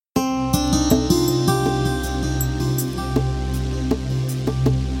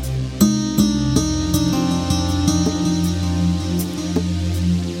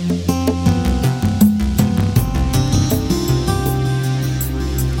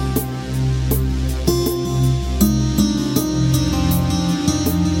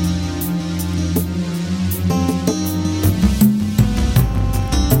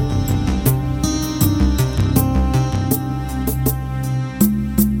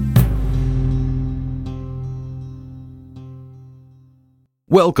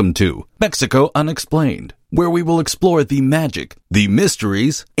Welcome to Mexico Unexplained, where we will explore the magic, the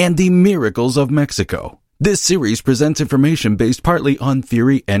mysteries, and the miracles of Mexico. This series presents information based partly on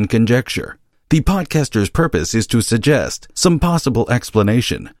theory and conjecture. The podcaster's purpose is to suggest some possible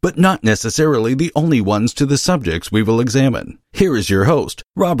explanation, but not necessarily the only ones to the subjects we will examine. Here is your host,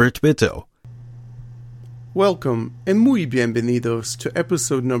 Robert Bitto. Welcome and muy bienvenidos to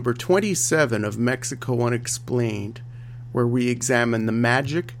episode number 27 of Mexico Unexplained, where we examine the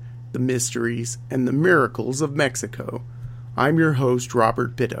magic, the mysteries, and the miracles of Mexico. I'm your host,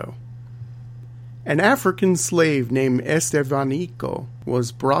 Robert Bitto. An African slave named Estevanico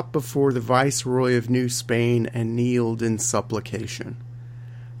was brought before the Viceroy of New Spain and kneeled in supplication.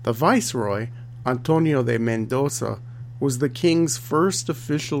 The Viceroy, Antonio de Mendoza, was the king's first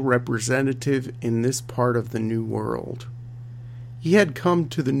official representative in this part of the New World. He had come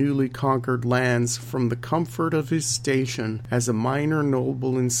to the newly conquered lands from the comfort of his station as a minor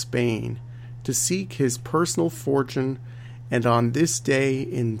noble in Spain to seek his personal fortune, and on this day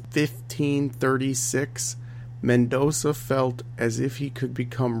in 1536, Mendoza felt as if he could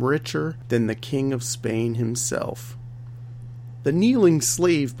become richer than the King of Spain himself. The kneeling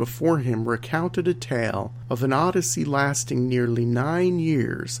slave before him recounted a tale of an odyssey lasting nearly 9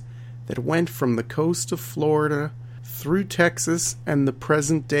 years that went from the coast of Florida through Texas and the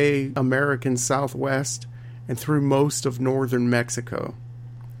present-day American Southwest, and through most of northern Mexico.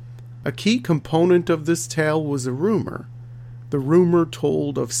 A key component of this tale was a rumor. The rumor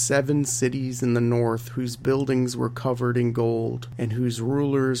told of 7 cities in the north whose buildings were covered in gold, and whose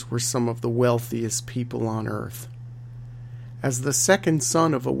rulers were some of the wealthiest people on earth. As the second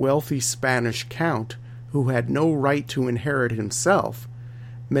son of a wealthy Spanish count, who had no right to inherit himself,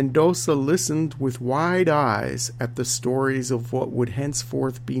 Mendoza listened with wide eyes at the stories of what would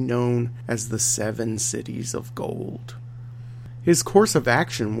henceforth be known as the 7 cities of gold. His course of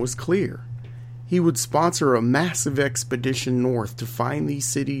action was clear. He would sponsor a massive expedition north to find these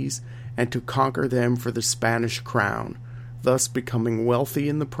cities and to conquer them for the Spanish crown, thus becoming wealthy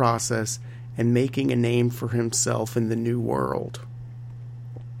in the process and making a name for himself in the New World.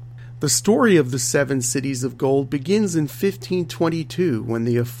 The story of the 7 cities of gold begins in 1522 when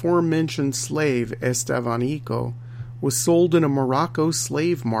the aforementioned slave Estevanico was sold in a Morocco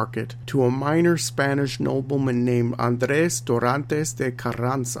slave market to a minor Spanish nobleman named Andrés Dorantes de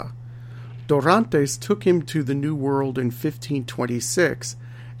Carranza. Dorantes took him to the New World in 1526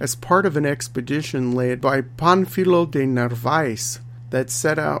 as part of an expedition led by Pánfilo de Narváez that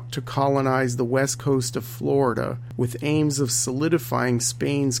set out to colonize the west coast of Florida with aims of solidifying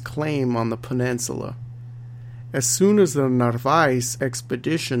Spain's claim on the peninsula. As soon as the Narváez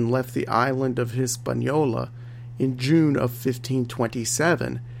expedition left the island of Hispaniola in June of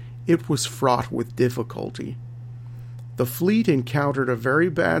 1527, it was fraught with difficulty. The fleet encountered a very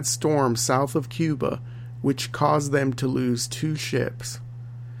bad storm south of Cuba, which caused them to lose 2 ships.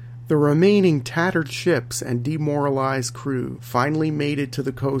 The remaining tattered ships and demoralized crew finally made it to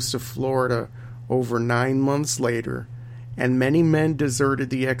the coast of Florida over 9 months later, and many men deserted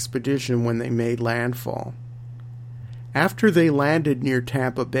the expedition when they made landfall. After they landed near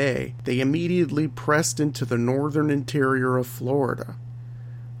Tampa Bay, they immediately pressed into the northern interior of Florida.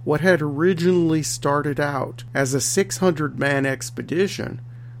 What had originally started out as a 600-man expedition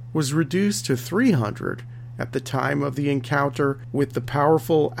was reduced to 300 at the time of the encounter with the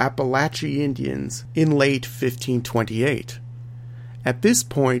powerful Apalachee Indians in late 1528. At this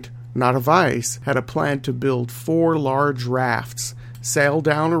point, Narváez had a plan to build 4 large rafts, sail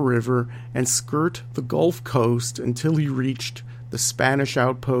down a river, and skirt the Gulf Coast until he reached the Spanish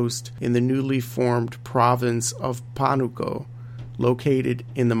outpost in the newly formed province of Pánuco, located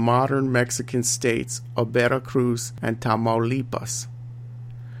in the modern Mexican states of Veracruz and Tamaulipas.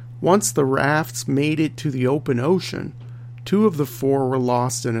 Once the rafts made it to the open ocean, 2 of the 4 were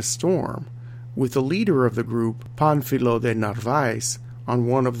lost in a storm, with the leader of the group, Pánfilo de Narváez, on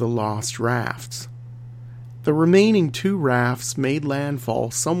one of the lost rafts. The remaining 2 rafts made landfall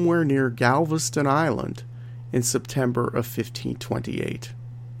somewhere near Galveston Island in September of 1528.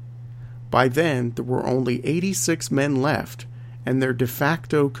 By then, there were only 86 men left, and their de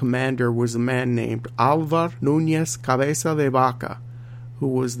facto commander was a man named Álvar Núñez Cabeza de Vaca, who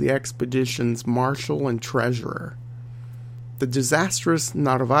was the expedition's marshal and treasurer. The disastrous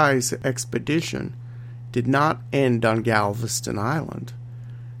Narváez expedition did not end on Galveston Island.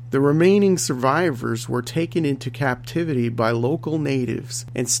 The remaining survivors were taken into captivity by local natives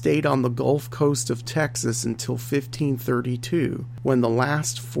and stayed on the Gulf Coast of Texas until 1532, when the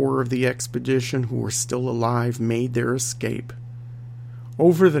last 4 of the expedition who were still alive made their escape.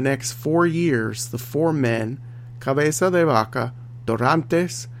 Over the next 4 years, the 4 men, Cabeza de Vaca,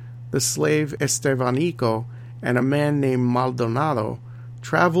 Dorantes, the slave Estevanico, and a man named Maldonado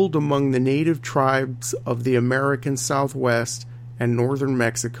traveled among the native tribes of the American Southwest and northern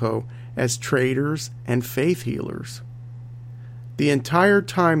Mexico as traders and faith healers. The entire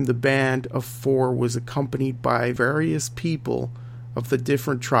time the band of four was accompanied by various people of the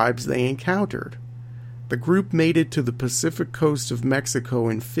different tribes they encountered. The group made it to the Pacific coast of Mexico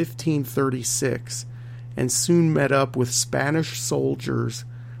in 1536 and soon met up with Spanish soldiers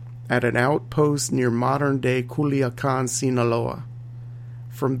at an outpost near modern-day Culiacan, Sinaloa.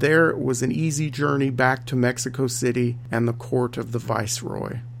 From there, it was an easy journey back to Mexico City and the court of the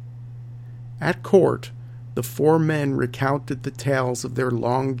viceroy. At court, the four men recounted the tales of their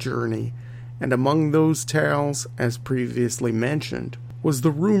long journey, and among those tales, as previously mentioned, was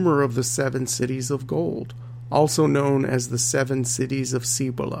the rumor of the 7 cities of gold, also known as the 7 cities of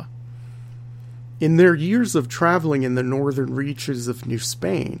Cibola. In their years of traveling in the northern reaches of New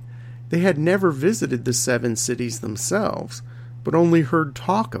Spain, they had never visited the 7 cities themselves, but only heard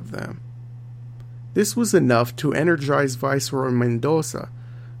talk of them. This was enough to energize Viceroy Mendoza,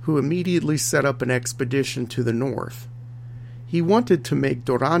 who immediately set up an expedition to the north. He wanted to make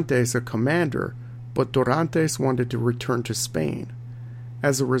Dorantes a commander, but Dorantes wanted to return to Spain.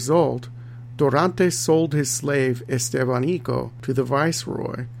 As a result, Dorantes sold his slave Estevanico to the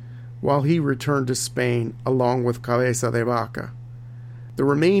viceroy, while he returned to Spain along with Cabeza de Vaca. The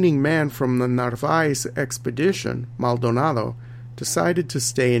remaining man from the Narvaez expedition, Maldonado, decided to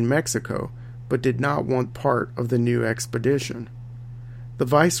stay in Mexico, but did not want part of the new expedition. The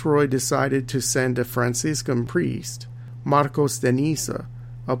viceroy decided to send a Franciscan priest, Marcos de Niza,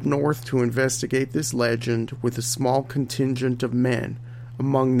 up north to investigate this legend with a small contingent of men,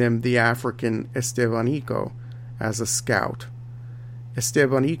 among them the African Estevanico, as a scout.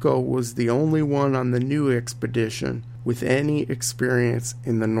 Estevanico was the only one on the new expedition with any experience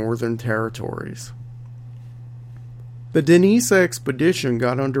in the northern territories. The de Niza expedition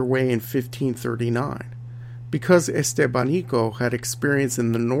got underway in 1539. Because Estevanico had experience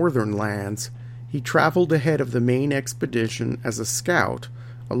in the northern lands, he traveled ahead of the main expedition as a scout,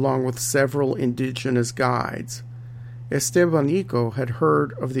 along with several indigenous guides. Estevanico had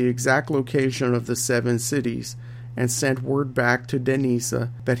heard of the exact location of the 7 cities and sent word back to de Niza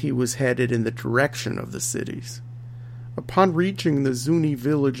that he was headed in the direction of the cities. Upon reaching the Zuni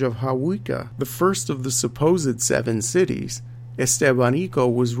village of Hawica, the first of the supposed 7 cities,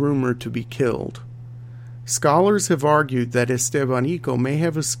 Estevanico was rumored to be killed. Scholars have argued that Estevanico may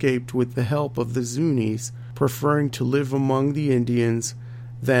have escaped with the help of the Zunis, preferring to live among the Indians,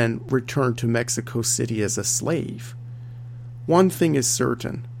 then return to Mexico City as a slave. One thing is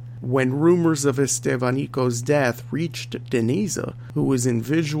certain. When rumors of Estevanico's death reached de Niza, who was in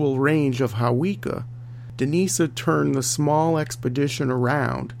visual range of Hawica, de Niza turned the small expedition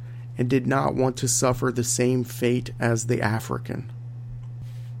around and did not want to suffer the same fate as the African.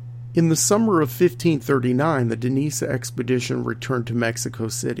 In the summer of 1539, the de Niza expedition returned to Mexico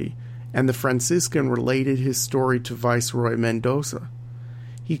City, and the Franciscan related his story to Viceroy Mendoza.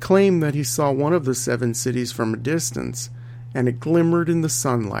 He claimed that he saw one of the 7 cities from a distance, and it glimmered in the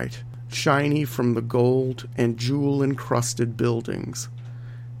sunlight, shiny from the gold and jewel-encrusted buildings.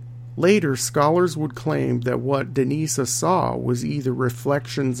 Later, scholars would claim that what de Niza saw was either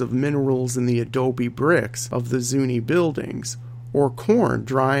reflections of minerals in the adobe bricks of the Zuni buildings, or corn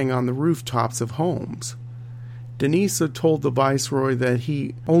drying on the rooftops of homes. De Niza told the viceroy that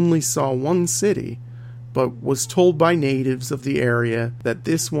he only saw one city, but was told by natives of the area that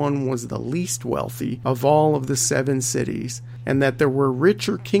this one was the least wealthy of all of the 7 cities, and that there were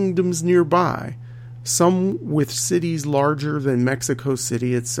richer kingdoms nearby, some with cities larger than Mexico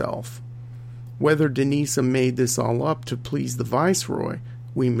City itself. Whether de Niza made this all up to please the viceroy,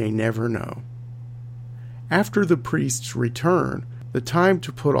 we may never know. After the priest's return, the time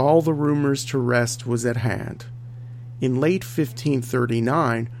to put all the rumors to rest was at hand. In late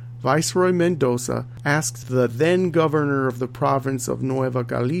 1539, Viceroy Mendoza asked the then governor of the province of Nueva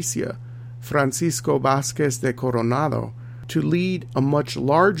Galicia, Francisco Vázquez de Coronado, to lead a much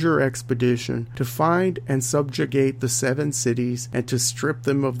larger expedition to find and subjugate the 7 cities and to strip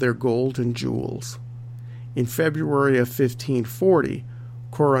them of their gold and jewels. In February of 1540,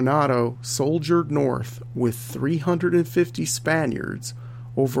 Coronado soldiered north with 350 Spaniards,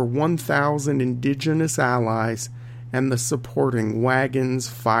 over 1,000 indigenous allies, and the supporting wagons,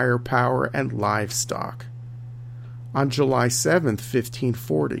 firepower, and livestock. On July 7,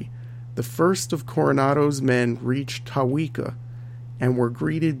 1540, the first of Coronado's men reached Hawica and were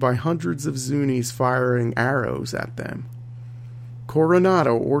greeted by hundreds of Zunis firing arrows at them.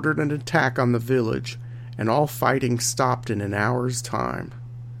 Coronado ordered an attack on the village, and all fighting stopped in an hour's time.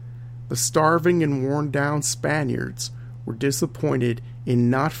 The starving and worn-down Spaniards were disappointed in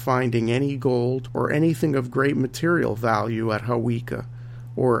not finding any gold or anything of great material value at Hawica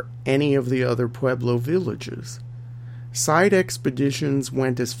or any of the other Pueblo villages. Side expeditions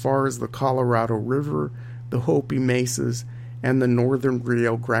went as far as the Colorado River, the Hopi Mesas, and the northern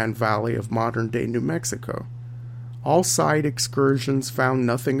Rio Grande Valley of modern-day New Mexico. All side excursions found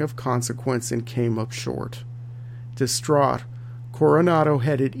nothing of consequence and came up short. Distraught, Coronado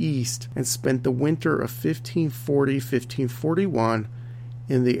headed east and spent the winter of 1540-1541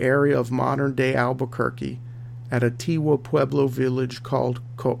 in the area of modern-day Albuquerque at a Tiwa Pueblo village called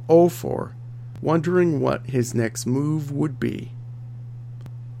Co'ofor, wondering what his next move would be.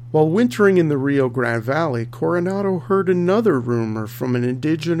 While wintering in the Rio Grande Valley, Coronado heard another rumor from an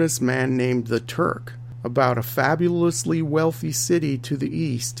indigenous man named the Turk about a fabulously wealthy city to the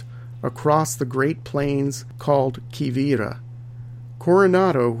east across the Great Plains called Quivira.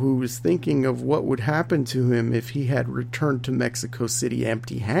 Coronado, who was thinking of what would happen to him if he had returned to Mexico City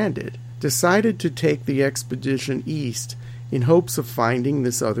empty-handed, decided to take the expedition east in hopes of finding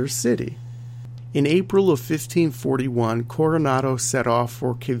this other city. In April of 1541, Coronado set off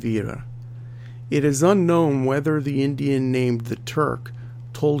for Quivira. It is unknown whether the Indian named the Turk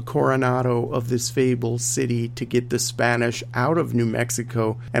told Coronado of this fabled city to get the Spanish out of New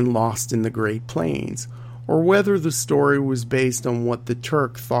Mexico and lost in the Great Plains, or whether the story was based on what the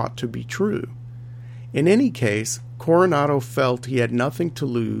Turk thought to be true. In any case, Coronado felt he had nothing to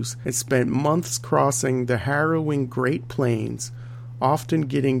lose and spent months crossing the harrowing Great Plains, often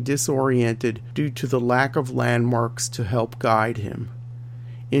getting disoriented due to the lack of landmarks to help guide him.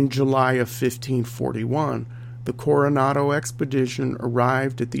 In July of 1541, the Coronado expedition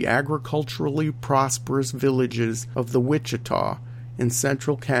arrived at the agriculturally prosperous villages of the Wichita in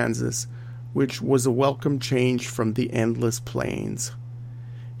central Kansas, which was a welcome change from the endless plains.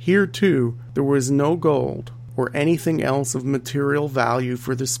 Here, too, there was no gold or anything else of material value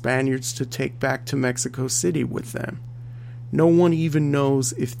for the Spaniards to take back to Mexico City with them. No one even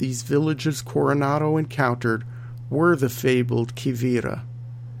knows if these villages Coronado encountered were the fabled Quivira.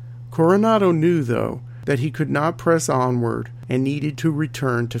 Coronado knew, though, that he could not press onward and needed to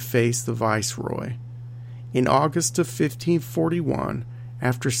return to face the Viceroy. In August of 1541,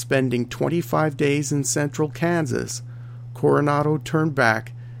 after spending 25 days in central Kansas, Coronado turned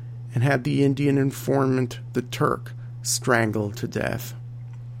back and had the Indian informant, the Turk, strangled to death.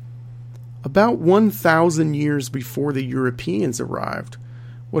 About 1,000 years before the Europeans arrived,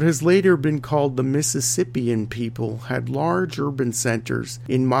 what has later been called the Mississippian people had large urban centers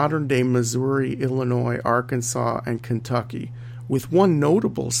in modern-day Missouri, Illinois, Arkansas, and Kentucky, with one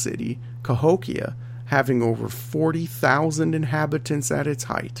notable city, Cahokia, having over 40,000 inhabitants at its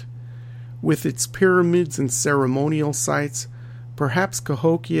height. With its pyramids and ceremonial sites, perhaps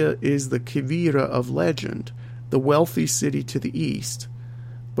Cahokia is the Quivira of legend, the wealthy city to the east,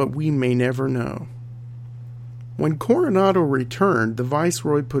 but we may never know. When Coronado returned, the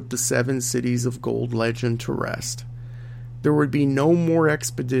Viceroy put the 7 cities of gold legend to rest. There would be no more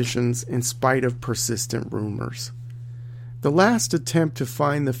expeditions in spite of persistent rumors. The last attempt to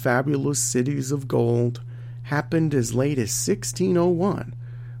find the fabulous cities of gold happened as late as 1601,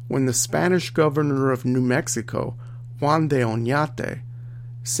 when the Spanish governor of New Mexico, Juan de Oñate,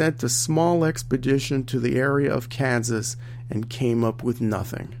 sent a small expedition to the area of Kansas and came up with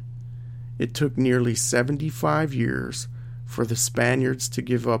nothing. It took nearly 75 years for the Spaniards to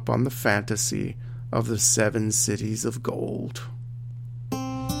give up on the fantasy of the 7 cities of gold.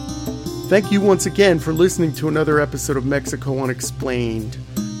 Thank you once again for listening to another episode of Mexico Unexplained.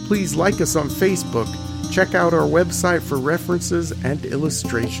 Please like us on Facebook, check out our website for references and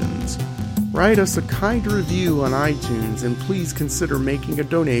illustrations. Write us a kind review on iTunes and please consider making a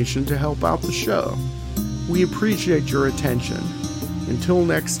donation to help out the show. We appreciate your attention. Until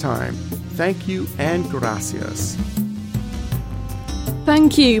next time, thank you and gracias.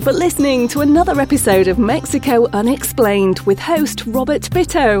 Thank you for listening to another episode of Mexico Unexplained with host Robert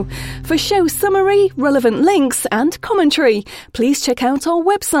Bitto. For show summary, relevant links and commentary, please check out our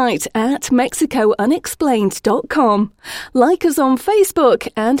website at mexicounexplained.com. Like us on Facebook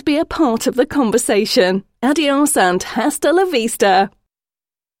and be a part of the conversation. Adios and hasta la vista.